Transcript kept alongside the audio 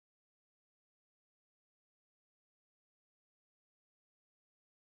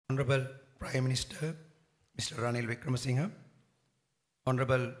Honorable Prime Minister, Mr. Ranil Wickremesinghe,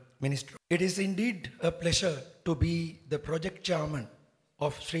 Honorable Minister, it is indeed a pleasure to be the project chairman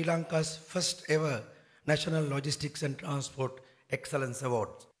of Sri Lanka's first ever National Logistics and Transport Excellence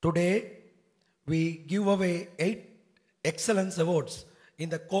Awards. Today, we give away 8 Excellence Awards in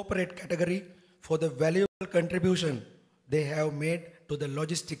the corporate category for the valuable contribution they have made to the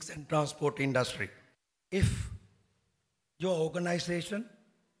logistics and transport industry. If your organization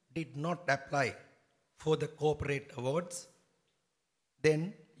did not apply for the corporate awards,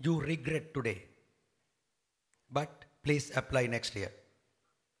 then you regret today. But please apply next year.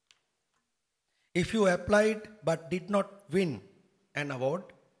 If you applied but did not win an award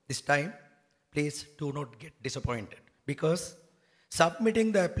this time, please do not get disappointed, because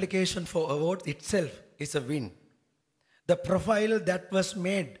submitting the application for awards itself is a win. The profile that was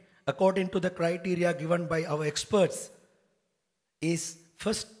made according to the criteria given by our experts is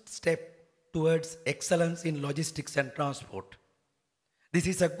first step towards excellence in logistics and transport. This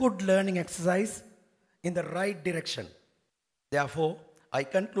is a good learning exercise in the right direction. Therefore, I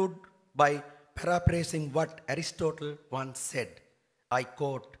conclude by paraphrasing what Aristotle once said. I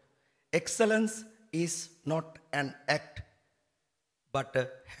quote, "Excellence is not an act, but a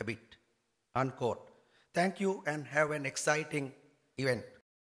habit," unquote. Thank you and have an exciting event.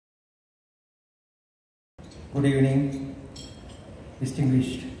 Good evening,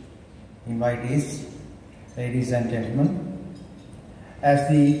 distinguished invitees, ladies and gentlemen. As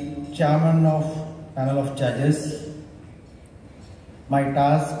the chairman of panel of judges, my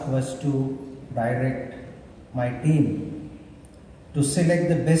task was to direct my team to select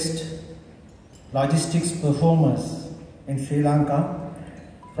the best logistics performers in Sri Lanka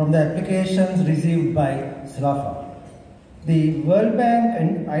from the applications received by SLAFA. The World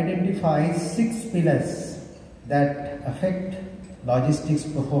Bank identifies 6 pillars that affect logistics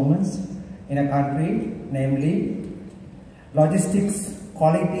performance in a country, namely logistics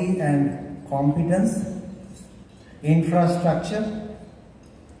quality and competence, infrastructure,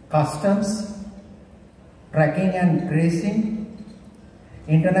 customs, tracking and tracing,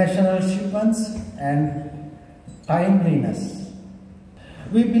 international shipments, and timeliness.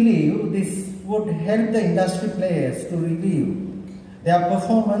 We believe this would help the industry players to review their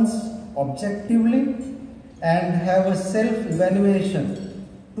performance objectively and have a self-evaluation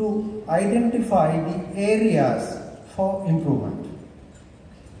to identify the areas for improvement.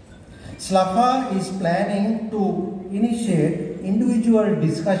 SLAFA is planning to initiate individual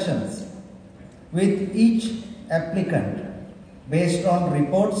discussions with each applicant based on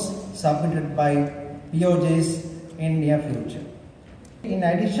reports submitted by POJs in near future. In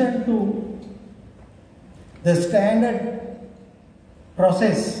addition to the standard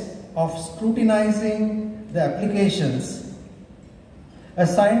process of scrutinizing the applications, a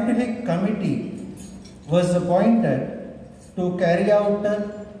scientific committee was appointed to carry out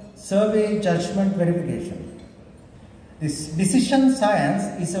a survey judgment verification. This decision science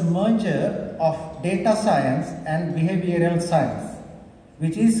is a merger of data science and behavioral science,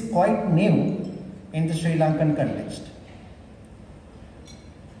 which is quite new in the Sri Lankan context.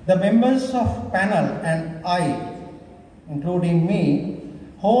 The members of panel and I, including me,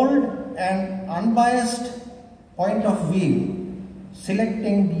 hold an unbiased point of view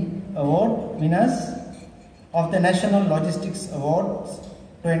selecting the award winners of the National Logistics Awards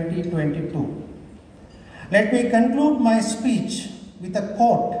 2022. Let me conclude my speech with a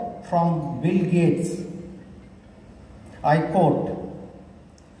quote from Bill Gates. I quote,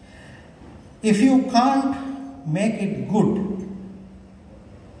 "If you can't make it good,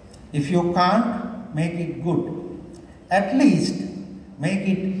 at least make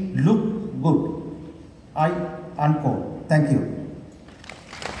it look good." Unquote. Thank you.